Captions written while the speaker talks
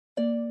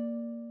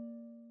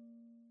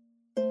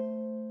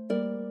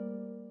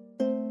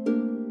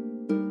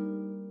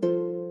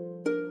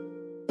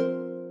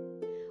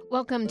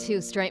Welcome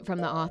to Straight from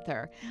the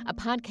Author, a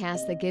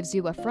podcast that gives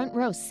you a front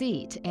row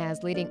seat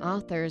as leading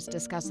authors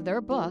discuss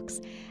their books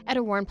at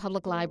a Warren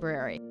Public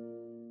Library.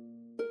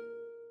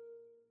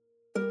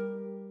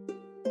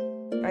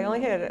 I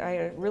had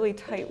a really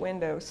tight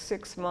window,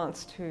 6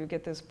 months, to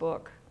get this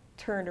book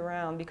turned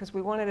around because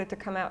we wanted it to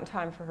come out in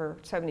time for her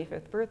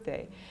 75th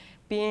birthday.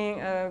 Being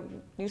a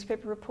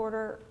newspaper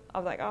reporter, I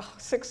was like, oh,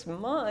 6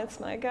 months,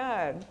 my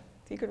God,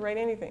 you could write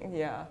anything.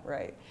 Yeah,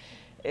 right.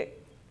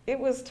 It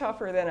was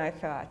tougher than I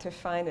thought to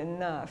find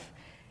enough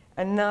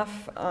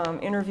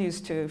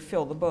interviews to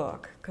fill the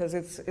book, because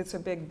it's a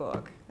big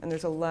book and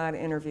there's a lot of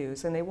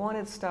interviews, and they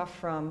wanted stuff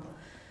from,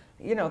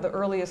 you know, the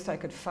earliest I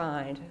could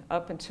find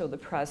up until the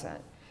present.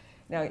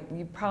 Now,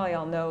 you probably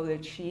all know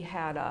that she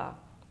had a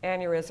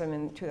aneurysm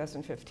in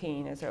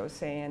 2015, as I was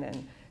saying,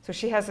 and so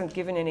she hasn't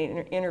given any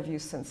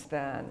interviews since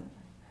then.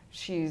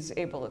 She's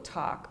able to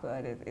talk,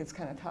 but it's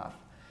kind of tough.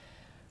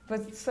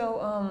 But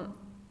so,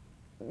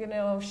 you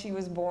know, she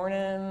was born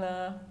in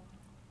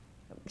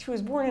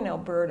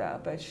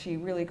Alberta, but she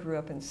really grew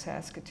up in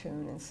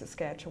Saskatoon in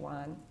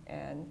Saskatchewan,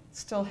 and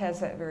still has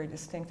that very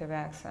distinctive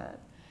accent.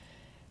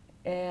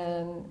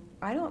 And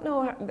I don't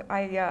know,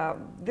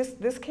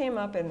 this came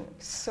up in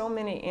so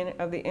many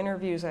of the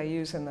interviews I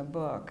use in the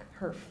book.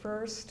 Her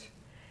first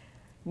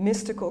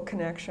mystical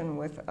connection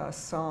with a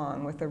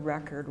song, with a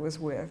record, was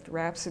with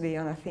Rhapsody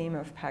on a Theme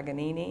of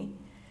Paganini.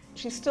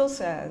 She still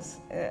says,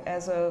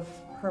 as of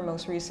her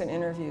most recent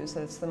interviews,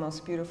 that it's the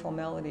most beautiful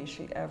melody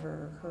she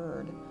ever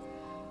heard.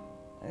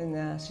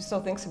 And she still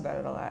thinks about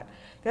it a lot.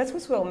 That's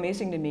what's so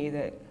amazing to me,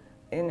 that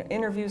in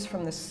interviews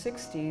from the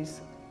 60s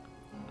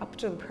up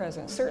to the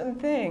present, certain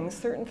things,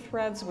 certain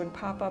threads would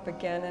pop up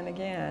again and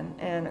again.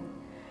 And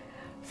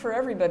for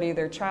everybody,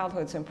 their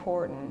childhood's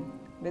important.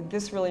 But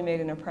this really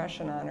made an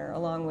impression on her,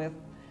 along with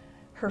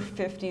her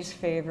 50s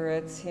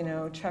favorites, you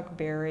know, Chuck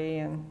Berry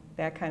and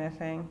that kind of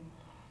thing.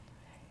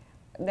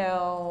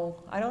 Now,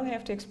 I don't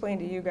have to explain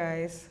to you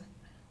guys,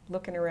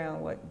 looking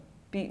around, what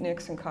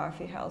beatniks and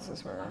coffee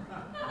houses were,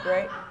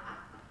 right?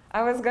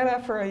 I was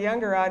gonna, for a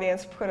younger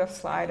audience, put a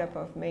slide up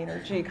of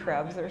Maynard G.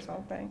 Krebs or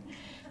something.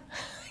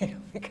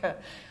 Because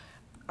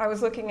I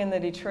was looking in the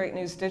Detroit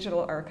News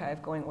Digital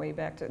Archive, going way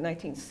back to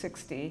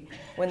 1960,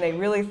 when they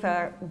really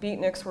thought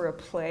beatniks were a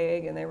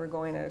plague and they were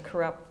going to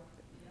corrupt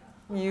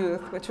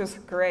youth, which was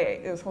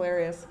great. It was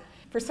hilarious.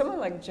 For someone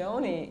like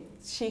Joni,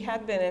 she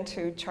had been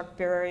into Chuck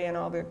Berry and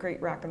all the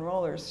great rock and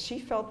rollers. She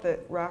felt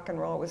that rock and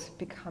roll was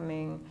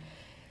becoming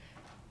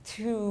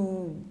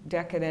too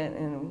decadent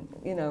and,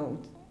 you know,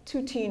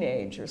 too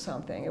teenage or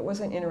something. It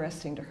wasn't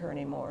interesting to her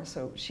anymore.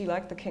 So she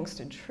liked the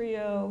Kingston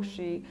Trio.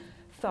 She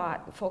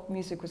thought folk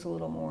music was a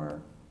little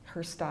more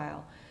her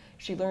style.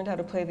 She learned how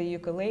to play the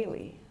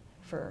ukulele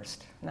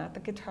first, not the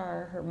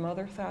guitar. Her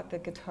mother thought the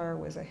guitar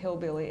was a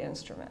hillbilly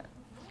instrument.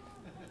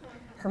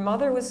 Her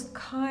mother was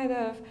kind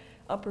of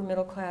upper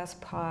middle class,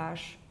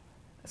 posh,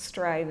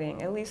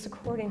 striving, at least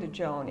according to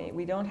Joni.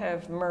 We don't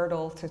have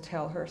Myrtle to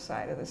tell her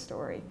side of the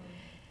story.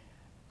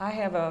 I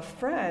have a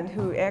friend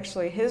who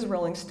actually, his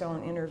Rolling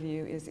Stone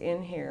interview is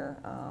in here.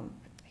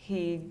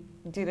 He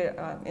did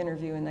an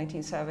interview in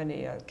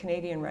 1970, a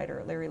Canadian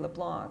writer, Larry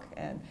LeBlanc,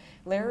 and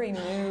Larry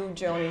knew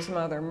Joni's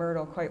mother,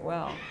 Myrtle, quite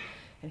well.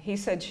 And he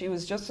said she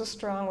was just as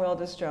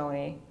strong-willed as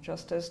Joni,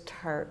 just as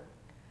tart.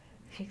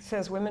 He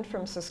says women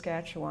from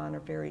Saskatchewan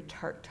are very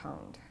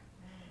tart-tongued.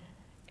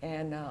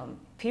 And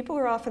people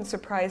are often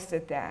surprised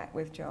at that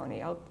with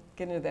Joni. I'll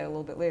get into that a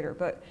little bit later.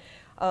 But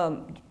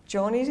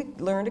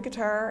Joni learned a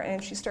guitar,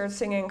 and she started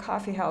singing in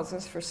coffee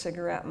houses for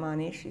cigarette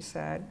money, she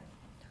said.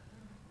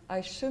 I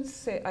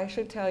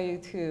should tell you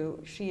too,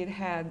 she had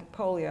had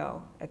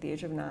polio at the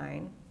age of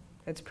 9.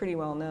 It's pretty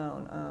well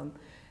known.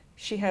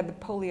 She had the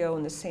polio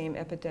in the same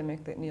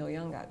epidemic that Neil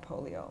Young got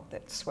polio,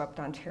 that swept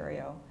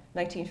Ontario,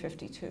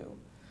 1952.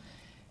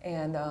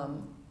 And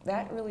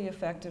that really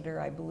affected her,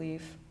 I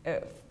believe.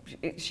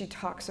 She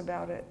talks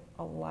about it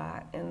a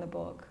lot in the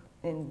book,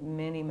 in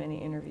many, many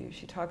interviews.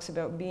 She talks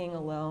about being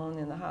alone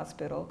in the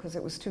hospital because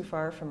it was too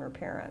far from her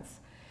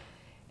parents.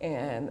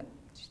 And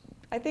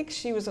I think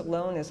she was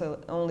alone as an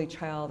only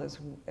child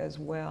as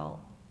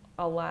well,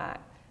 a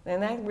lot.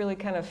 And that really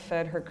kind of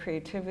fed her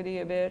creativity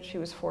a bit. She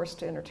was forced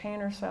to entertain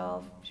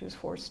herself. She was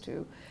forced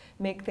to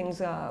make things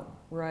up,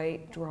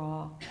 write,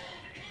 draw.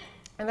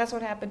 And that's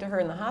what happened to her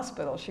in the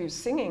hospital. She was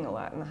singing a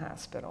lot in the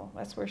hospital.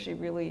 That's where she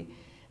really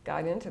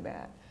got into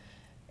that.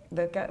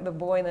 The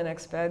boy in the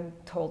next bed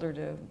told her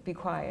to be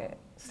quiet,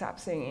 stop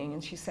singing,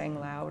 and she sang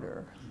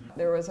louder.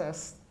 There was a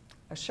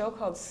show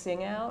called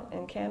Sing Out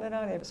in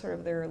Canada. They have sort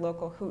of their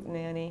local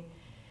hootenanny.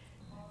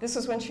 This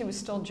is when she was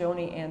still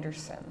Joni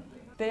Anderson.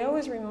 They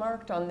always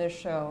remarked on this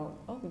show,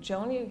 oh,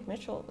 Joni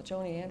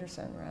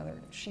Anderson,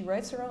 rather. She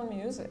writes her own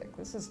music.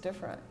 This is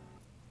different.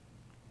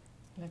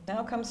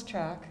 Now comes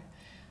Chuck.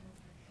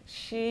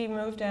 She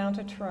moved down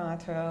to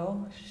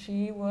Toronto.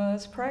 She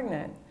was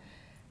pregnant.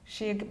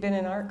 She had been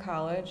in art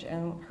college,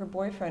 and her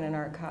boyfriend in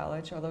art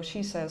college, although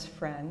she says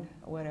friend,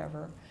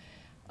 whatever,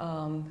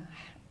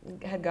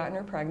 had gotten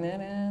her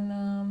pregnant,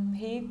 and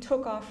he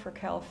took off for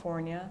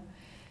California.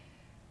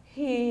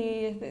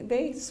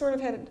 They sort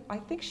of had, I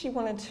think she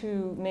wanted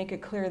to make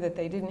it clear that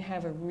they didn't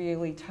have a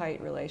really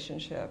tight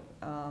relationship,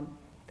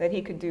 that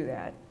he could do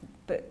that.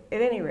 But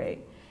at any rate,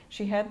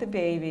 she had the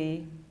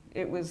baby.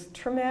 It was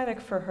traumatic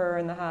for her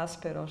in the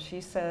hospital. She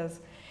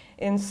says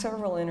in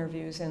several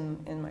interviews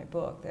in my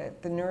book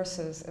that the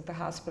nurses at the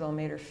hospital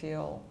made her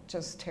feel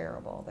just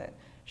terrible, that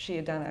she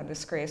had done a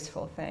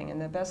disgraceful thing,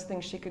 and the best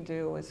thing she could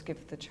do was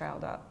give the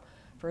child up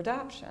for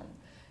adoption.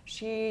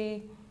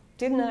 She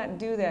did not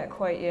do that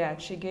quite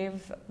yet. She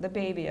gave the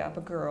baby up,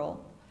 a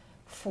girl,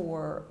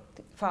 for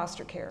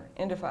foster care,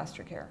 into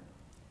foster care.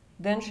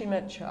 Then she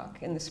met Chuck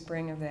in the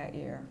spring of that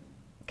year.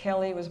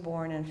 Kelly was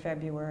born in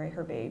February,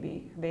 her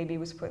baby. Her baby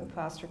was put in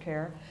foster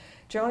care.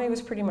 Joni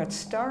was pretty much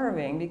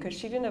starving because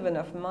she didn't have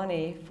enough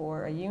money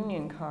for a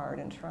union card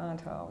in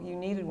Toronto. You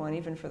needed one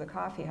even for the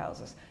coffee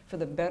houses, for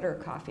the better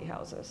coffee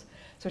houses.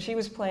 So she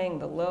was playing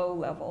the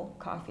low-level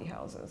coffee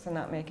houses and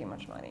not making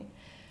much money.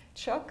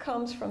 Chuck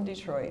comes from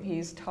Detroit.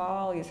 He's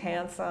tall, he's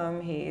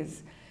handsome,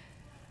 he's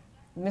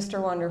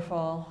Mr.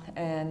 Wonderful,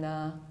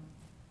 and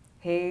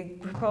he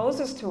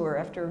proposes to her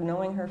after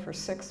knowing her for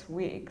 6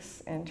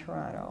 weeks in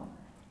Toronto.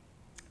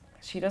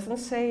 She doesn't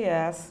say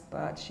yes,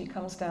 but she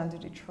comes down to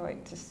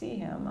Detroit to see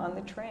him on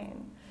the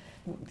train.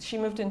 She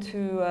moved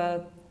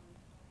into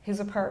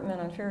his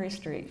apartment on Ferry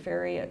Street,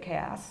 Ferry at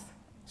Cass.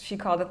 She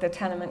called it the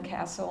Tenement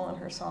Castle in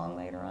her song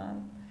later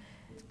on.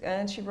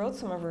 And she wrote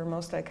some of her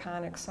most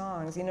iconic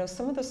songs. You know,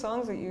 some of the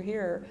songs that you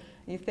hear,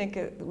 you think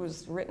it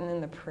was written in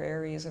the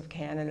prairies of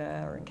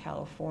Canada or in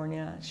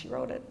California. She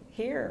wrote it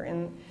here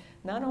in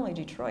not only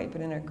Detroit,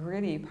 but in a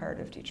gritty part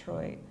of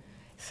Detroit,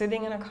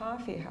 sitting in a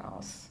coffee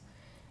house.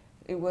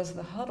 It was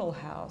the Huddle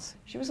House.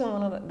 She was in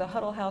one of the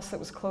Huddle House that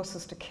was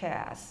closest to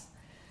Cass.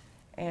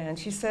 And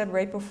she said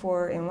right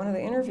before, in one of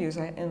the interviews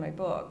in my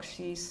book,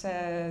 she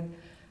said,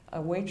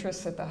 a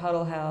waitress at the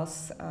Huddle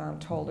House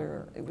told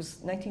her, it was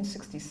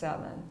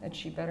 1967, that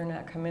she better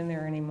not come in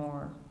there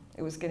anymore.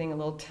 It was getting a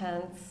little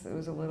tense, it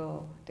was a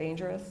little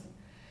dangerous.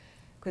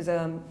 Because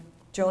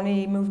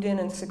Joni moved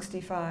in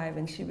 65,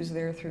 and she was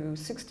there through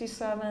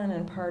 67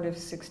 and part of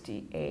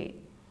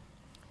 68.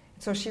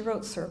 So she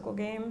wrote Circle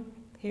Game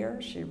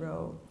here, she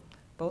wrote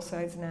Both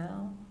Sides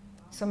Now,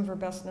 some of her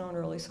best known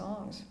early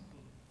songs.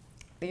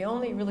 The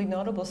only really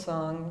notable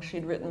song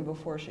she'd written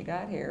before she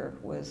got here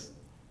was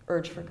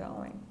Urge for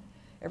Going.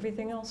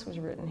 Everything else was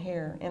written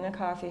here, in a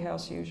coffee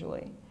house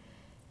usually.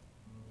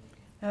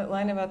 That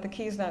line about the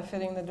keys not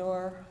fitting the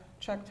door,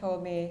 Chuck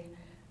told me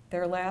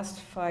their last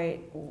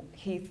fight,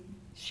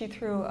 she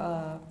threw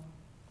a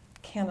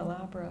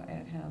candelabra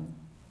at him.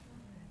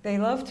 They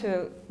love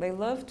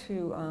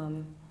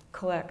to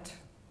collect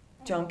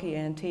junky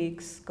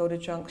antiques, go to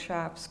junk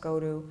shops, go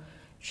to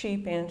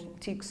cheap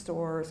antique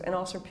stores, and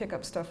also pick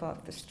up stuff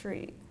off the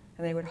street.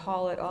 And they would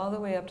haul it all the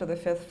way up to the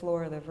 5th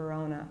floor of the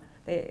Verona.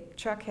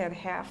 Chuck had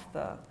half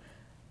the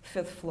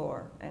 5th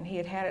floor, and he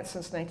had had it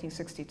since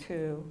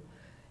 1962.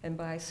 And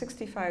by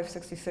 65,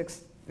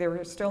 66, they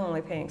were still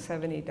only paying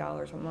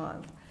 $70 a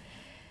month.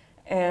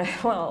 And,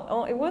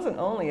 well, it wasn't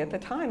only. At the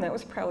time, that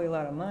was probably a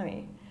lot of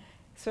money,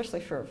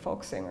 especially for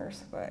folk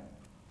singers. But,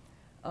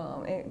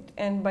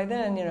 and by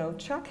then, you know,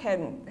 Chuck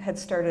had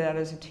started out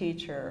as a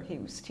teacher. He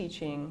was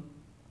teaching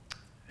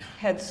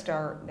Head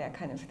Start, that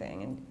kind of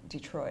thing, in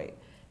Detroit.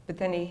 But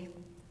then he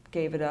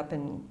gave it up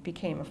and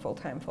became a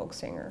full-time folk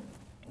singer.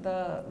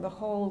 The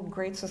whole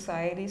Great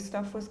Society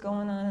stuff was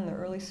going on in the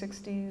early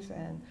 60s,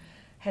 and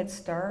Head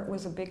Start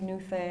was a big new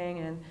thing,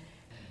 and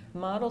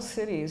Model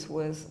Cities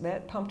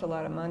that pumped a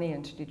lot of money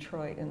into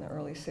Detroit in the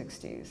early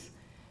 60s.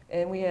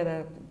 And we had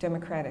a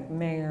Democratic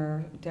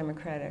mayor,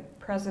 Democratic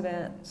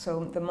president,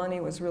 so the money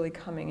was really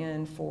coming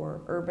in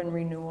for urban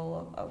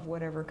renewal of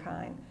whatever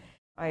kind.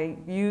 I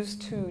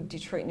used 2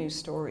 Detroit news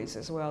stories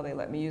as well. They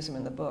let me use them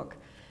in the book.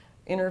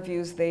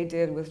 Interviews they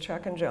did with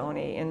Chuck and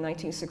Joni in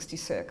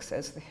 1966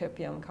 as the hip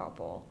young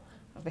couple,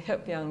 the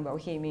hip young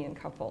bohemian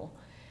couple.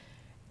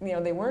 You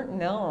know, they weren't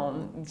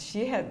known.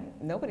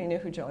 Nobody knew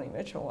who Joni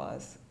Mitchell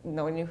was.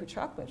 Nobody knew who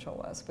Chuck Mitchell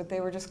was, but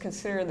they were just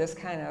considered this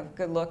kind of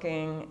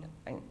good-looking,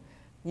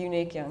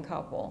 unique young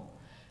couple.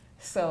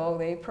 So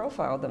they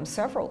profiled them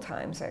several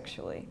times,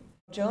 actually.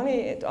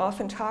 Joni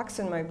often talks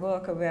in my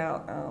book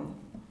about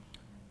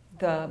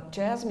the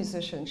jazz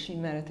musician she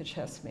met at the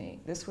chess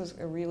meet. This was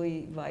a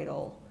really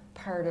vital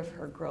part of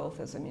her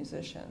growth as a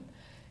musician.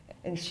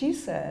 And she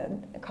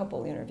said, a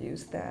couple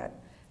interviews,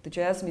 that the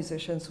jazz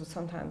musicians would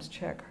sometimes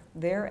check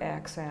their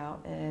acts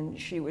out, and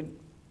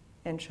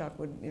Chuck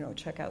would, you know,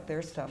 check out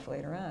their stuff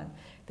later on.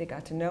 They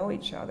got to know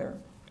each other.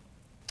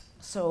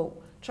 So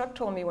Chuck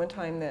told me one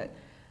time that,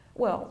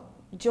 well,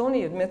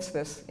 Joni admits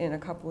this in a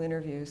couple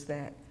interviews,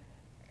 that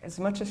as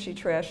much as she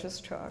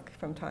trashes Chuck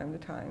from time to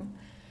time,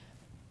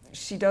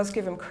 she does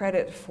give him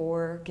credit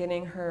for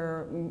getting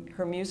her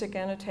music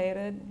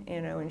annotated, you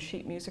know, in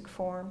sheet music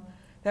form.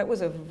 That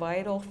was a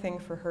vital thing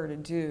for her to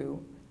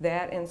do,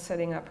 that and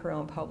setting up her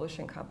own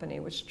publishing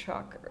company, which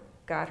Chuck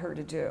got her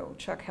to do.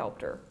 Chuck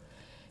helped her.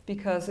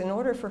 Because in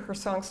order for her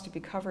songs to be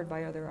covered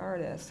by other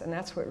artists, and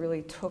that's what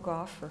really took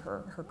off for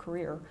her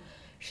career,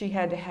 she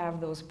had to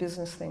have those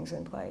business things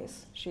in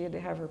place. She had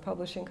to have her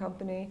publishing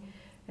company,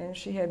 and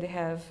she had to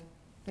have,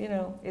 you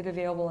know, it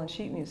available on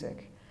sheet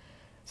music.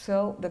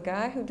 So the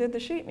guy who did the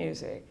sheet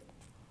music,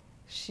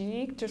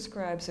 she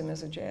describes him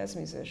as a jazz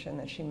musician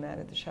that she met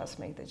at the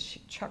Chessmate that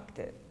Chuck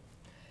did.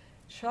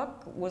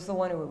 Chuck was the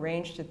one who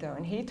arranged it though,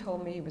 and he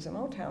told me he was a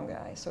Motown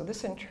guy, so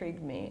this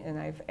intrigued me, and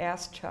I've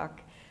asked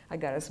Chuck. I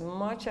got as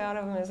much out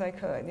of him as I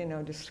could, you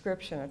know,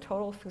 description, a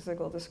total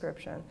physical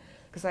description,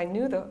 because I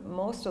knew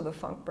most of the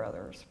Funk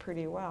Brothers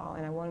pretty well,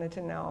 and I wanted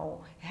to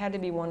know, it had to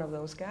be one of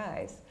those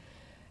guys.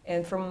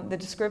 And from the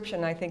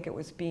description, I think it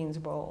was Beans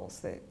Bowles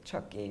that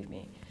Chuck gave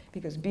me,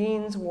 because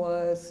Beans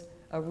was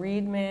a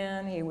reed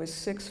man, he was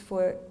 6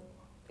 foot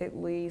at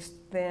least,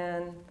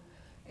 thin,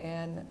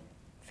 and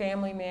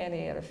family man,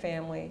 he had a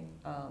family.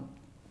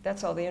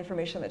 That's all the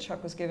information that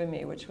Chuck was giving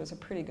me, which was a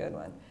pretty good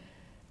one.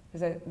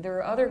 Is that there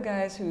are other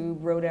guys who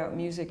wrote out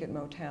music at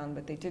Motown,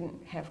 but they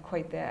didn't have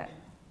quite that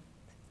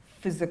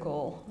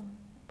physical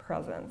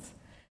presence.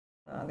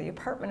 The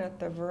apartment at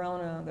the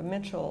Verona, the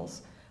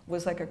Mitchells,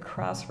 was like a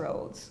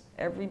crossroads.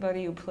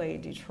 Everybody who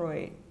played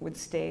Detroit would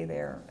stay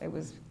there. It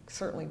was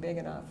certainly big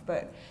enough,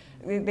 but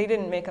they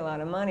didn't make a lot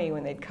of money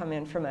when they'd come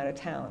in from out of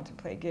town to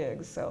play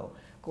gigs. So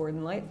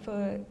Gordon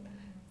Lightfoot,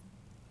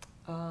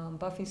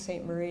 Buffy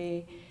St.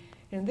 Marie,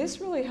 and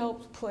this really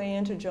helped play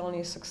into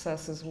Joni's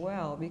success as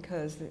well,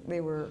 because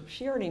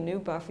she already knew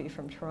Buffy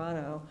from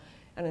Toronto,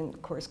 and then,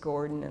 of course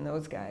Gordon and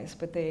those guys,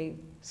 but they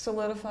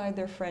solidified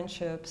their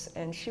friendships,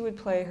 and she would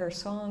play her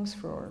songs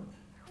for her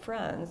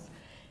friends,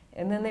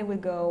 and then they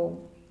would go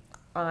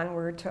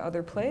onward to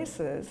other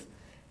places,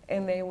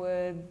 and they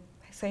would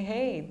say,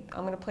 hey,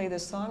 I'm going to play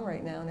this song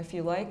right now, and if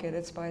you like it,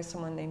 it's by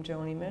someone named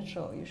Joni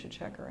Mitchell. You should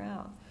check her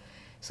out.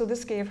 So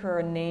this gave her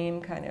a name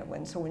kind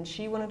of so when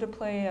she wanted to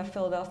play a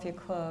Philadelphia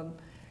club,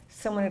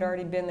 someone had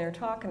already been there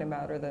talking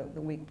about her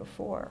the week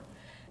before.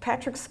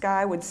 Patrick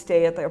Skye would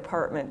stay at the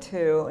apartment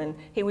too, and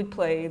he would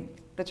play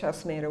the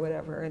Chessmate or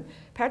whatever. And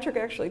Patrick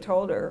actually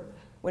told her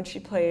when she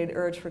played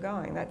Urge for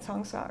Going, that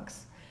song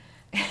sucks.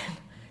 And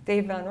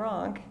Dave Van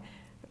Ronk,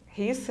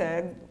 he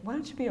said, why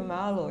don't you be a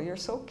model? You're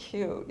so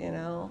cute, you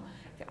know.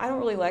 I don't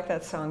really like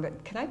that song,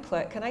 but can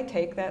I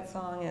take that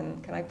song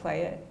and can I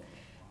play it?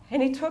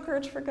 And he took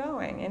Urge for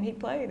Going, and he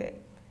played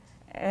it.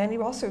 And he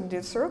also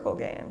did Circle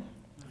Game.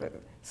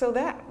 So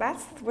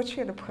that's what she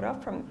had to put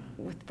up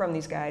from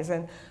these guys.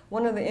 And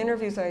one of the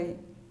interviews I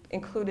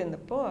include in the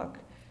book,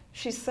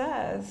 she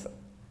says,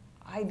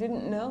 I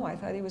didn't know. I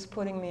thought he was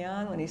putting me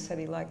on when he said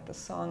he liked the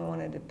song,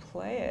 wanted to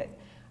play it.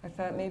 I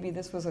thought maybe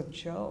this was a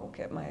joke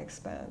at my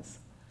expense.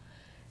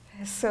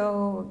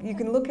 So you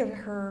can look at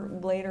her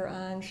later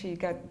on. She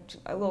got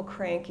a little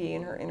cranky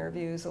in her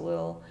interviews, a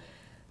little,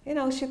 you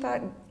know, she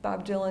thought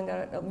Bob Dylan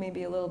got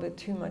maybe a little bit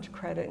too much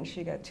credit and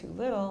she got too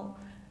little.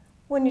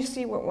 When you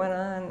see what went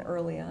on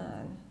early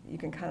on, you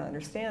can kind of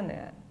understand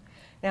that.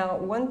 Now,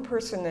 one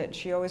person that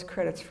she always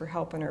credits for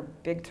helping her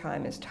big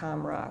time is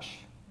Tom Rush.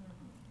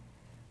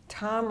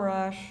 Tom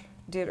Rush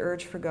did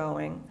Urge for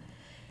Going.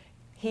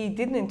 He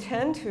didn't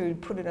intend to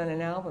put it on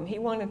an album.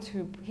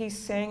 He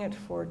sang it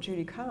for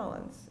Judy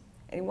Collins,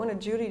 and he wanted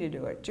Judy to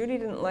do it. Judy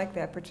didn't like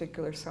that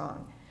particular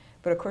song,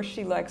 but of course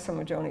she liked some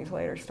of Joni's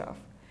later stuff.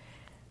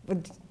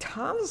 But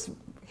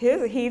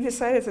he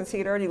decided, since he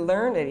had already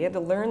learned it, he had to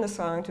learn the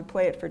song to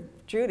play it for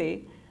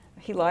Judy.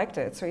 He liked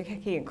it, so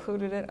he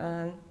included it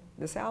on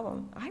this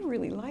album. I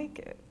really like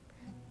it.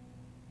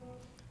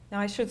 Now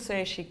I should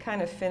say she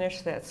kind of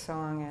finished that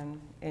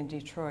song in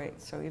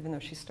Detroit, so even though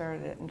she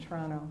started it in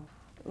Toronto.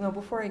 Now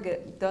before I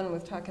get done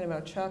with talking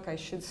about Chuck, I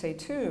should say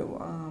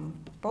too,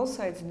 Both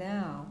Sides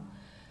Now,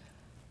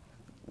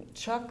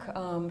 Chuck,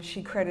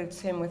 she credits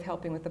him with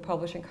helping with the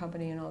publishing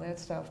company and all that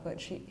stuff, but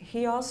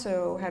he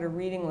also had a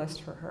reading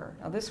list for her.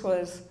 Now this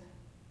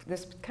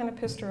kind of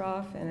pissed her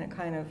off, and it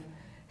kind of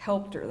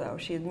helped her though.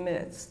 She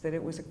admits that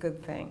it was a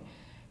good thing.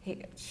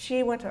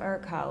 She went to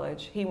art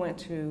college, he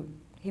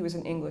was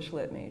an English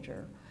lit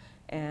major,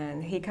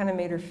 and he kind of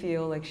made her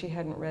feel like she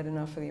hadn't read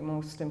enough of the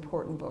most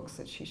important books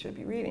that she should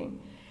be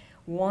reading.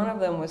 One of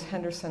them was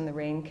Henderson the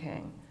Rain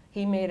King.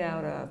 He made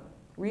out a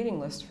reading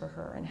list for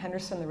her, and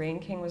Henderson the Rain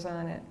King was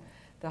on it.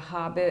 The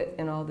Hobbit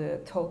and all the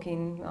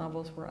Tolkien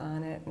novels were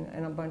on it,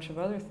 and a bunch of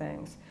other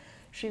things.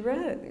 She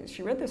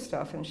read this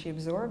stuff and she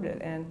absorbed it,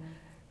 and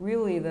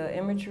really the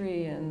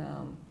imagery in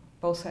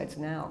Both Sides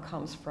Now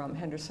comes from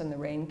Henderson the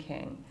Rain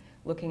King,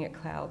 looking at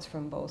clouds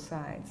from both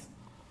sides.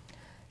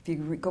 If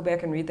you go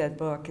back and read that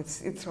book,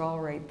 it's all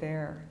right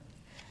there.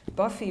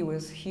 Buffy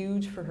was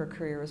huge for her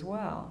career as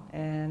well,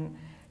 and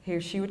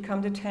here she would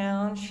come to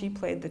town. She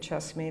played the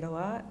Chessmate a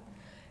lot,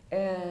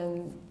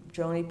 and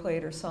Joni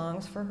played her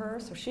songs for her,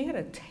 so she had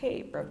a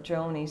tape of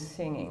Joni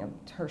singing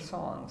her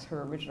songs,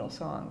 her original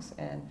songs,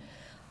 and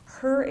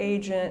her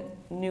agent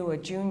knew a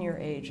junior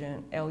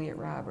agent, Elliot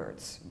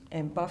Roberts,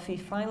 and Buffy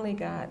finally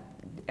got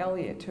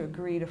Elliot to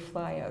agree to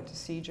fly out to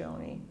see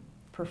Joni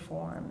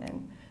perform,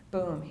 and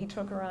boom, he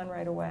took her on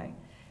right away.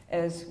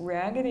 As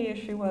raggedy as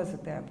she was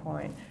at that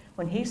point,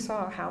 when he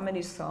saw how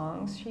many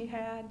songs she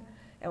had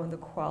and the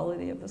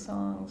quality of the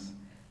songs,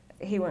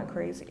 he went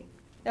crazy.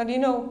 Now, do you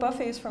know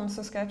Buffy's from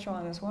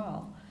Saskatchewan as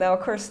well? Now, of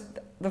course,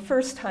 the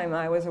first time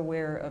I was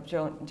aware of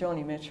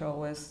Joni Mitchell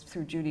was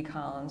through Judy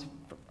Collins,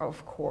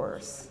 of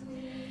course.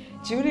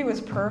 Judy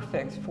was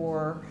perfect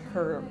for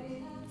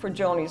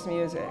Joni's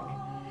music,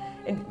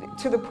 and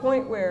to the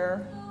point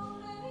where,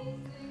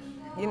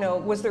 you know,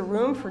 was there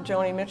room for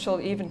Joni Mitchell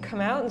to even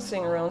come out and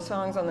sing her own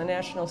songs on the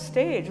national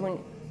stage when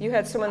you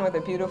had someone with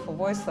a beautiful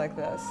voice like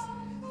this?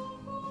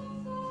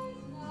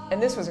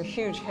 And this was a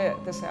huge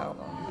hit, this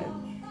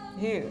album,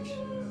 huge.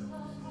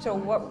 So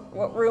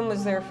what room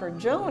was there for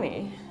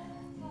Joni?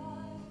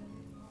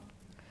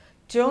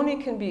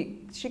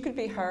 Joni she could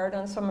be hard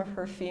on some of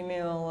her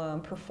female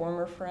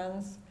performer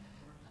friends,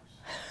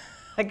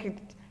 like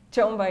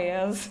Joan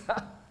Baez.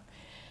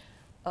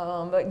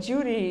 But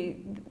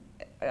Judy,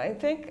 I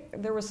think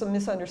there were some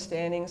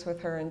misunderstandings with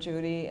her and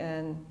Judy,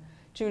 and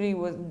Judy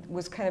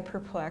was kind of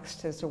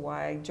perplexed as to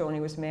why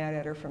Joni was mad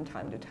at her from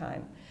time to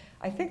time.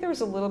 I think there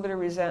was a little bit of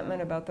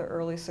resentment about the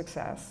early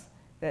success,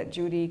 that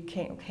Judy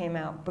came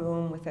out,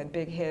 boom, with that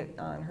big hit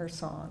on her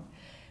song.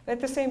 But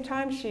at the same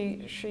time,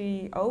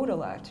 she owed a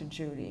lot to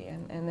Judy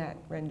and that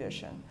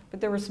rendition.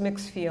 But there was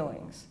mixed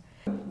feelings.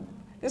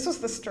 This was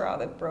the straw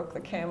that broke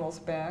the camel's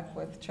back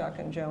with Chuck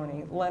and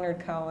Joni. Leonard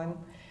Cohen,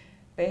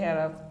 they had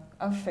an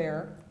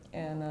affair,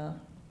 and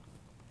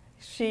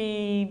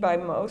she, by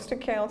most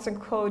accounts,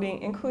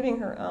 including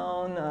her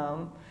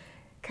own,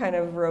 kind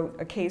of wrote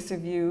A Case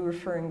of You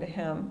referring to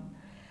him.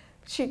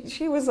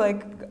 She was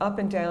like up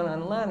and down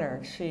on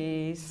Leonard.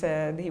 She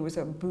said he was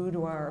a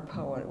boudoir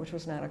poet, which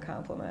was not a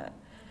compliment.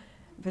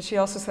 But she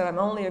also said, I'm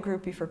only a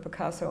groupie for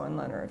Picasso and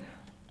Leonard.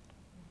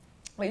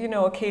 Well, you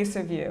know, A Case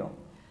of You.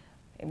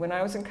 When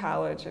I was in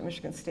college at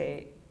Michigan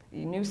State,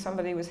 you knew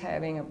somebody was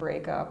having a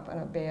breakup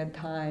and a bad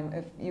time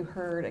if you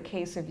heard A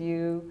Case of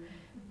You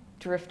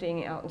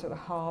drifting out into the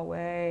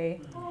hallway.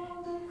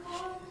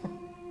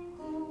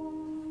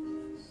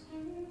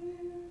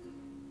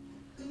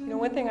 You know,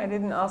 one thing I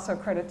didn't also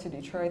credit to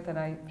Detroit that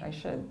I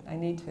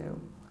need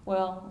to,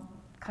 well,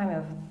 kind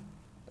of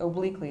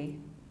obliquely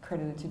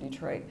credited to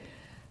Detroit.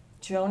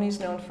 Joni's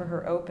known for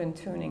her open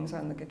tunings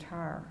on the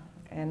guitar,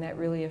 and that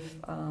really,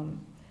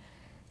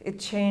 it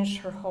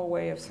changed her whole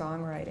way of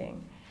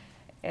songwriting.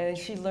 And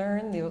she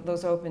learned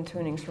those open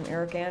tunings from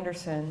Eric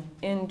Anderson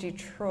in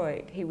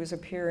Detroit. He was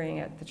appearing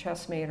at the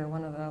Chessmate, or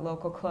one of the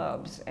local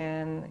clubs,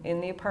 and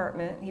in the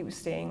apartment, he was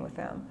staying with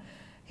them.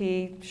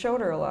 He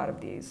showed her a lot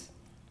of these.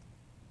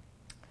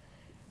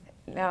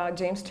 Now,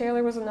 James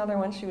Taylor was another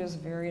one she was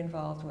very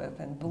involved with,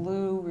 and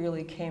Blue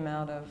really came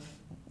out of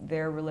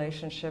their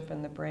relationship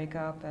and the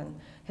breakup and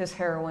his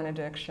heroin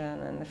addiction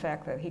and the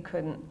fact that he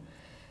couldn't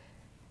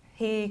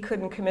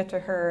commit to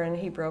her, and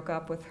he broke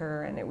up with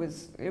her, and it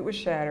was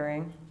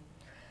shattering.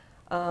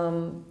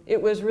 It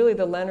was really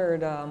the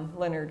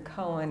Leonard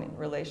Cohen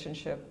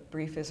relationship,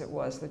 brief as it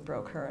was, that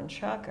broke her and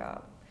Chuck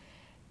up.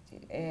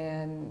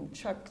 And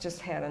Chuck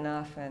just had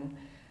enough, and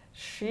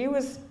she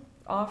was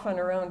off on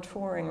her own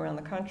touring around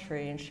the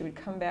country, and she would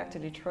come back to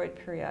Detroit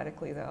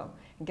periodically, though,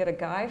 and get a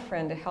guy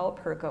friend to help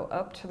her go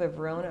up to the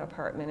Verona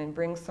apartment and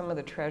bring some of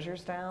the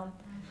treasures down.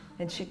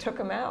 And she took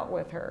him out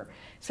with her.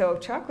 So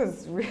Chuck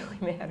was really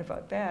mad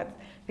about that.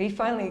 But he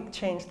finally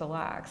changed the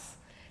locks.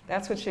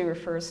 That's what she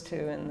refers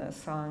to in the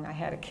song, I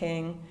Had a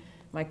King,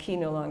 my key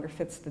no longer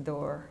fits the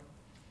door.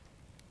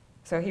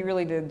 So he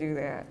really did do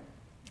that.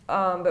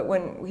 But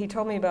when he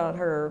told me about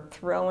her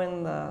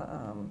throwing the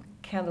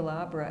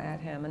candelabra at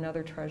him,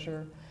 another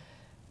treasure,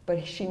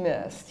 but she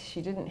missed.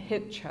 She didn't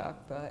hit Chuck,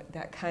 but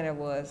that kind of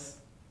was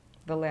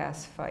the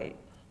last fight.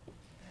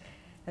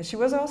 And she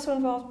was also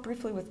involved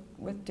briefly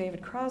with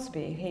David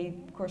Crosby. He,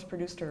 of course,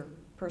 produced her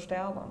first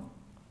album.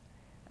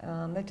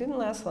 That didn't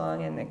last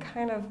long, and it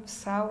kind of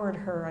soured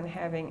her on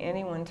having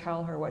anyone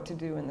tell her what to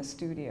do in the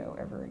studio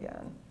ever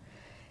again.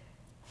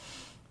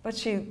 But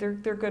they're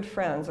good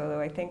friends, although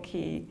I think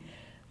he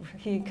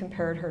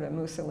compared her to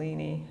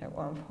Mussolini at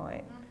one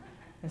point.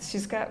 And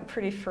she's got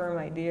pretty firm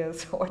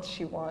ideas of what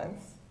she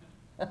wants.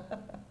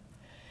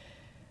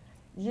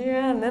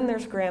 Yeah, and then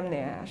there's Graham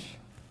Nash.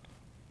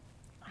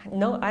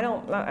 No, I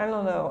don't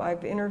know.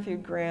 I've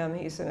interviewed Graham.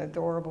 He's an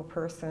adorable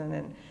person,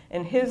 and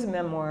in his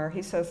memoir,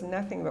 he says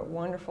nothing but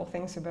wonderful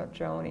things about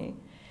Joni.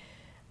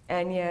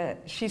 And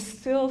yet, she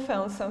still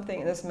found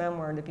something in this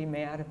memoir to be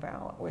mad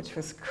about, which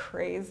was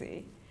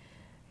crazy.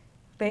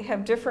 They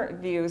have different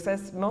views,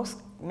 as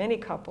many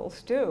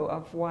couples do,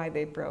 of why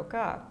they broke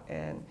up.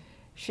 And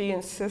she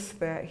insists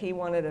that he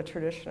wanted a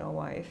traditional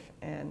wife,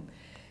 and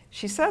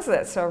she says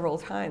that several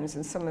times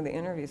in some of the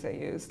interviews I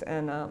used.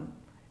 And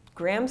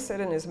Graham said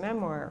in his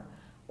memoir,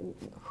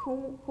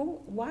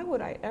 why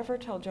would I ever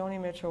tell Joni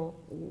Mitchell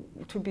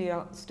to be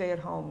a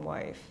stay-at-home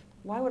wife?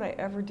 Why would I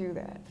ever do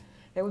that?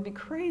 That would be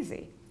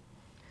crazy.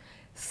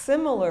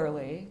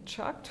 Similarly,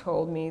 Chuck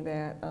told me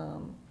that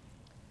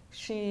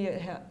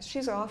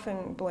she's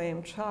often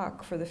blamed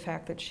Chuck for the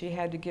fact that she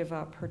had to give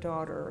up her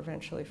daughter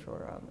eventually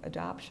for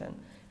adoption.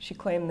 She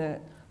claimed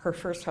that her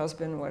first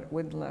husband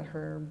wouldn't let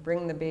her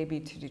bring the baby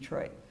to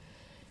Detroit.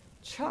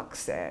 Chuck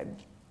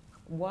said,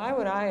 why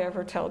would I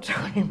ever tell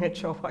Joni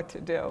Mitchell what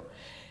to do?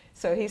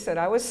 So he said,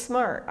 I was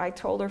smart. I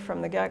told her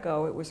from the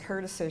get-go it was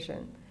her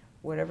decision.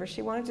 Whatever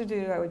she wanted to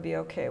do, I would be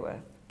okay with.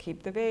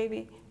 Keep the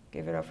baby,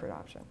 give it up for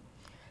adoption.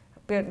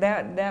 But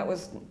that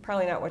was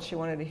probably not what she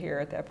wanted to hear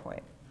at that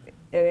point.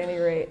 At any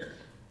rate,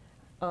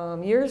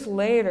 years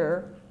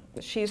later,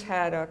 she's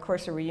had, of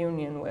course, a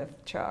reunion with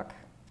Chuck,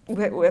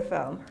 with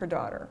her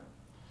daughter.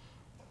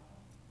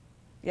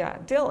 Yeah,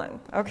 Dylan,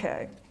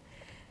 okay.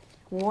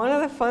 One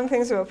of the fun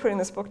things about putting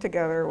this book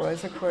together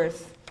was, of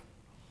course,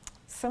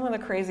 some of the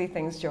crazy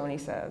things Joni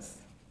says.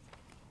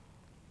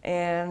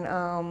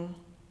 And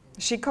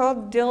she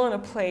called Dylan a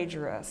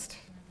plagiarist,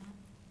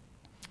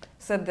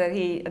 said that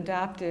he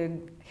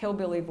adopted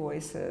hillbilly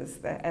voices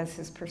as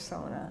his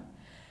persona.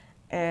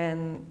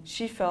 And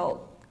she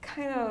felt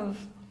kind of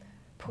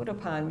put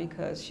upon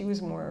because she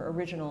was more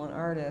original an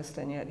artist,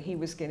 and yet he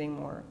was getting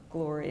more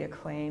glory,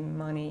 acclaim,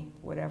 money,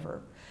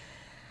 whatever.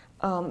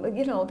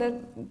 You know, that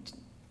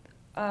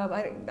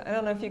I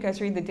don't know if you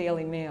guys read the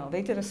Daily Mail.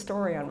 They did a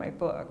story on my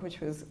book,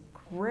 which was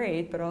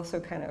great, but also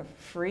kind of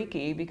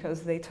freaky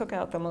because they took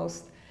out the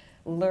most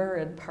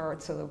lurid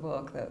parts of the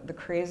book, the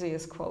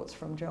craziest quotes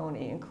from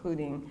Joni,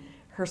 including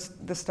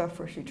the stuff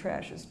where she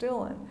trashes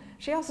Dylan.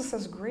 She also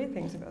says great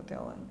things about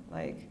Dylan,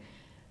 like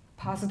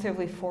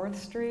positively 4th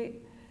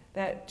Street.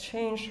 That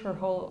changed her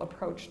whole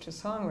approach to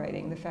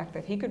songwriting, the fact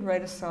that he could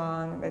write a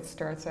song that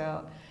starts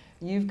out,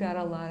 "You've got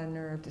a lot of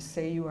nerve to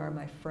say you are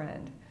my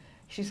friend."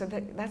 She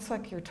said that's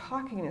like you're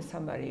talking to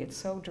somebody. It's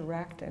so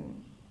direct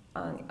and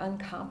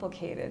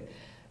uncomplicated.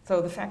 So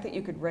the fact that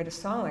you could write a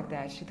song like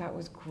that, she thought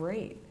was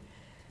great.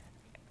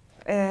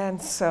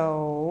 And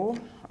so,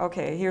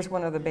 okay, here's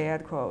one of the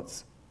bad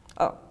quotes.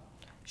 Oh,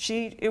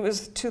 it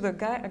was to a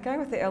guy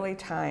with the LA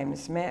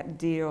Times, Matt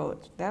Deal.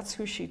 That's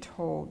who she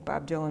told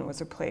Bob Dylan was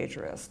a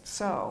plagiarist.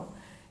 So,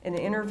 in an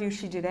interview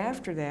she did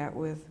after that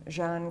with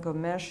Jean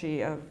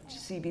Ghomeshi of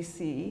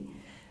CBC,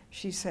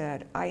 she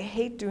said, "I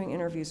hate doing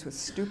interviews with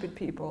stupid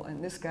people,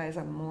 and this guy's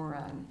a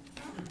moron,"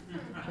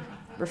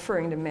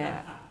 referring to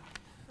Matt.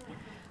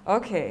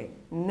 Okay,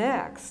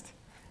 next.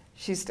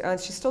 She's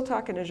still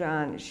talking to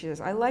John. She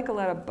says, "I like a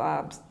lot of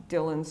Bob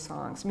Dylan's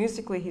songs.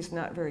 Musically, he's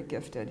not very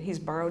gifted. He's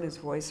borrowed his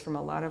voice from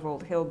a lot of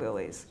old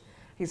hillbillies.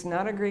 He's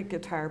not a great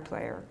guitar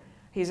player.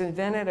 He's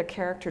invented a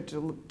character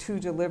to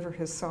deliver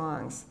his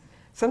songs.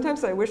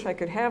 Sometimes I wish I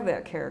could have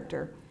that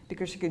character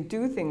because you can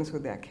do things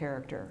with that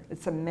character.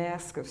 It's a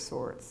mask of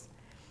sorts."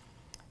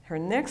 Her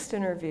next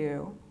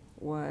interview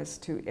was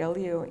to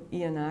Elio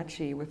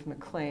Iannacci with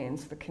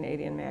Maclean's, the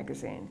Canadian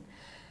magazine.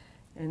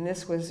 And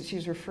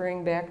she's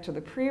referring back to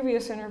the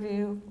previous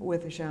interview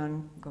with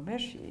Jean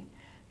Ghomeshi.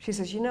 She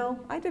says, "You know,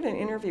 I did an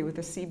interview with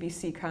a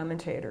CBC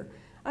commentator.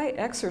 I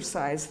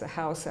exorcised the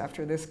house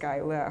after this guy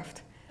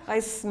left.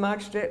 I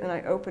smudged it and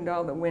I opened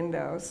all the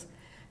windows.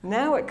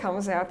 Now it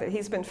comes out that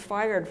he's been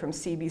fired from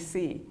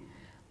CBC.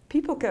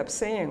 People kept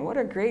saying, 'What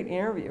a great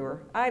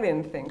interviewer.' I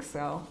didn't think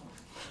so."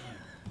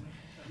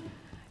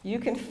 You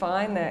can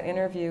find that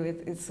interview.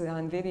 It's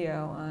on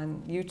video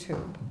on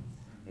YouTube.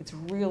 It's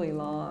really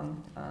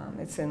long.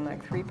 It's in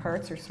like 3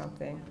 parts or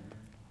something.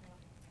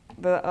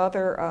 The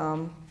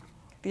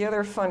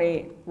other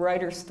funny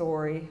writer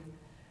story.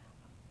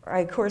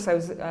 I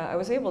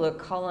was able to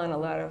call on a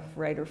lot of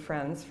writer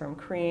friends from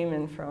Cream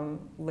and from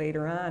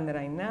later on that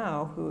I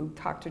know who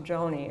talked to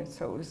Joni.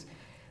 So it was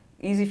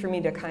easy for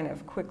me to kind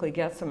of quickly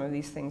get some of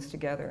these things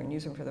together and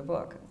use them for the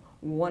book.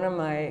 One of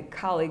my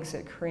colleagues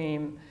at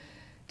Cream,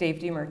 Dave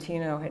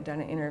DiMartino, had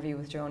done an interview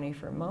with Joni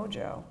for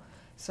Mojo.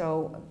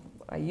 So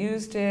I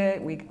used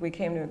it, we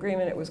came to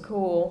agreement, it was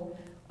cool.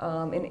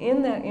 And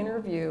in that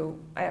interview,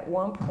 at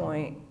one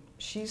point,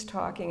 she's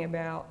talking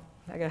about,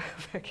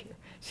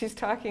 she's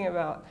talking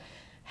about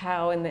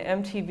how in the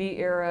MTV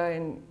era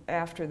and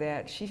after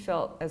that, she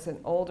felt as an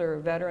older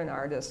veteran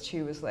artist,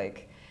 she was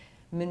like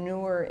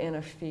manure in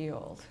a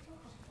field.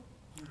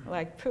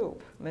 Like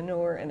poop,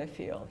 manure in a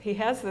field. He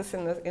has this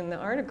in the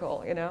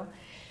article, you know.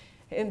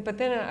 But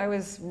then I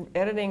was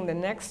editing the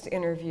next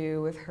interview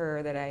with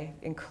her that I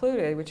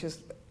included, which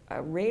is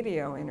a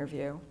radio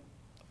interview,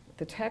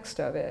 the text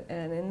of it,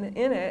 and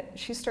in it,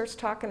 she starts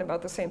talking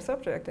about the same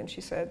subject, and she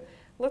said,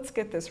 "Let's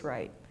get this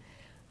right.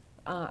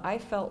 I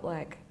felt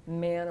like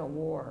man o'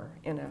 war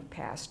in a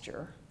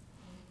pasture."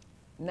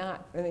 And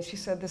then she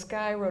said, "This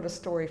guy wrote a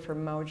story for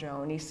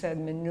Mojo, and he said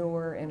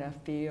manure in a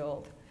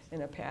field,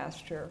 in a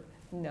pasture.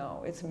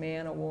 No, it's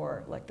man o'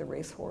 war, like the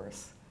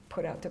racehorse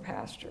put out to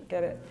pasture,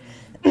 get it?"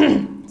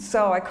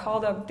 So I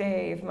called up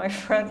Dave, my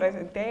friend. I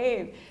said,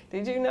 "Dave,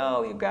 did you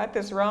know you got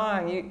this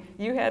wrong?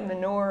 You had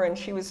manure," and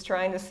she was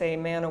trying to say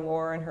man o'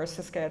 war in her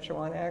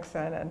Saskatchewan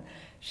accent, and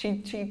she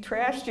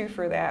trashed you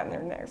for that in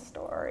her next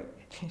story.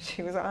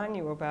 She was on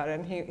you about it,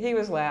 and he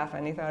was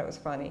laughing. He thought it was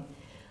funny.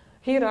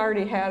 He had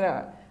already had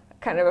a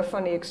kind of a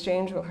funny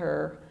exchange with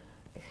her.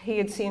 He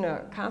had seen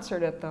a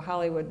concert at the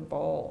Hollywood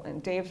Bowl,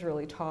 and Dave's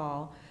really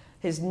tall.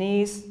 His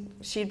knees,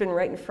 she'd been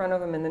right in front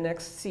of him in the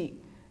next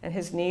seat, and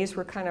his knees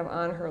were kind of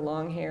on her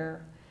long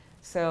hair.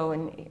 So,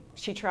 and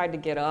she tried to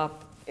get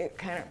up, it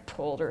kind of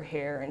pulled her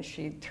hair, and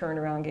she turned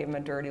around and gave him a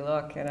dirty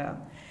look, you know.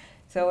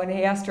 So when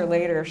he asked her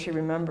later if she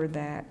remembered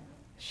that,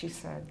 she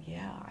said,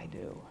 yeah, I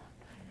do.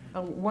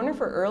 One of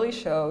her early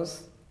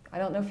shows, I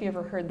don't know if you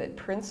ever heard that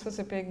Prince was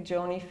a big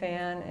Joni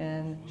fan,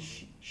 and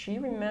she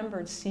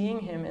remembered seeing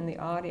him in the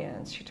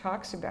audience. She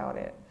talks about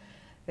it,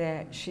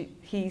 that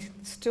he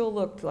still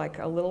looked like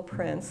a little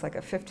Prince, like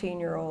a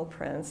 15-year-old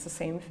Prince, the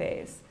same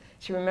face.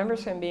 She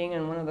remembers him being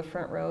in one of the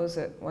front rows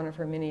at one of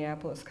her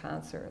Minneapolis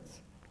concerts,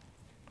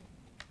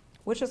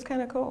 which is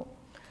kind of cool.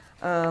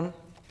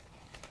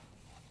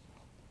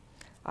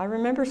 I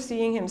remember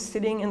seeing him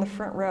sitting in the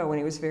front row when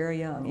he was very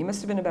young. He must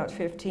have been about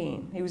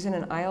 15. He was in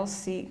an aisle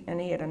seat, and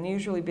he had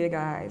unusually big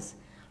eyes.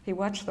 He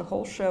watched the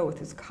whole show with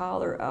his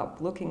collar up,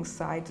 looking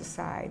side to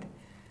side.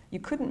 You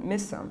couldn't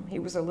miss him. He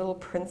was a little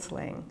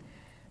princeling.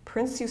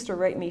 Prince used to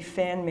write me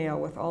fan mail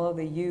with all of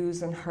the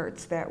U's and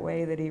hearts that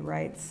way that he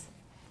writes.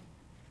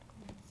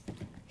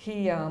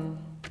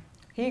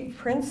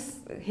 Prince,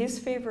 his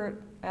favorite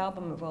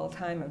album of all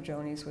time of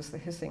Joni's was The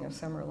Hissing of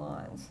Summer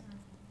Lawns.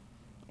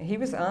 And he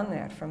was on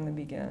that from the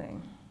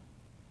beginning.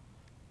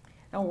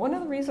 Now, one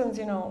of the reasons,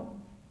 you know,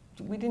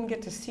 we didn't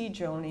get to see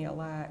Joni a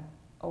lot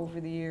over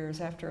the years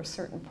after a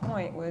certain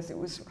point was it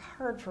was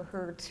hard for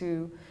her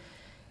to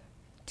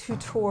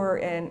tour,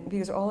 and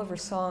because all of her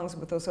songs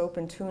with those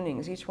open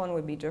tunings, each one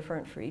would be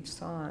different for each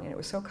song, and it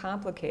was so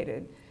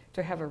complicated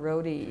to have a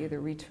roadie either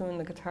retune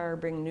the guitar,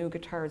 bring new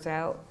guitars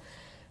out.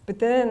 But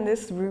then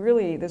this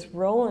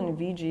Roland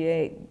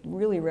VG8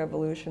 really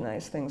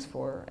revolutionized things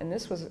for her. And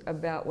this was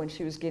about when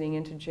she was getting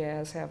into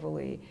jazz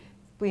heavily,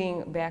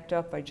 being backed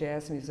up by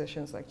jazz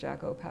musicians like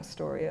Jaco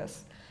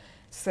Pastorius.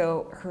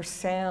 So her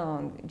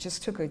sound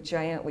just took a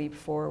giant leap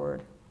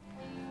forward.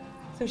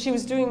 So she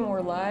was doing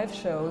more live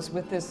shows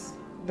with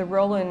the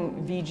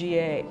Roland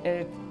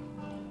VG8.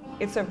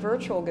 It's a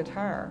virtual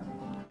guitar.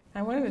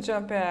 I wanted to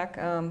jump back.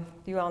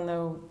 You all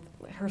know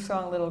her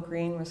song Little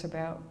Green was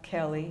about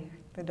Kelly,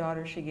 the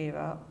daughter she gave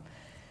up.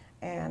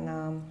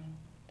 And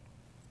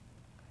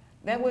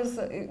that was,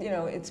 you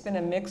know, it's been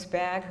a mixed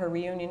bag, her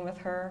reunion with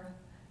her.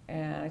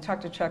 And I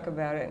talked to Chuck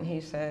about it, and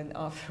he said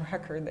off the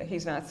record that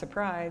he's not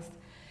surprised,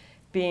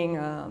 being,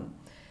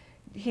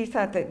 he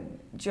thought that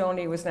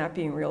Joni was not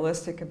being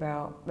realistic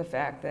about the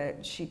fact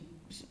that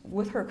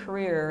with her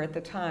career at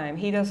the time,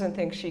 he doesn't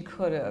think she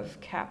could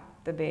have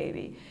kept the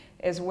baby.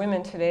 As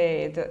women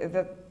today,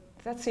 that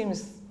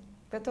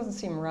doesn't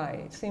seem right.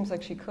 It seems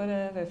like she could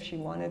have if she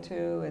wanted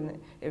to, and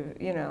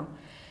you know,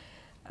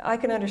 I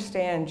can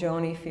understand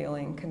Joni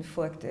feeling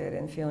conflicted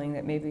and feeling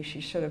that maybe she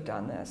should have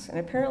done this. And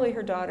apparently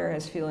her daughter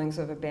has feelings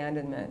of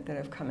abandonment that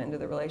have come into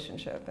the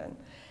relationship, and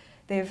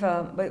they've.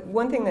 But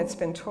one thing that's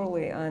been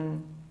totally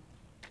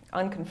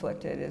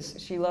unconflicted is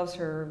she loves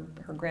her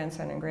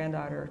grandson and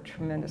granddaughter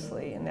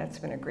tremendously, and that's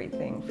been a great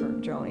thing for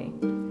Joni.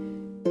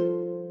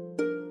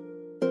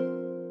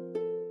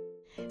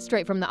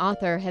 Straight from the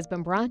Author has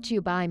been brought to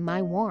you by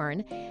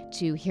MyWarn.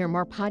 To hear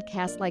more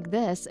podcasts like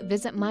this,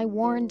 visit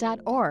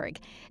mywarn.org.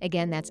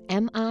 Again, that's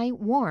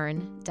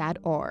mywarn.org.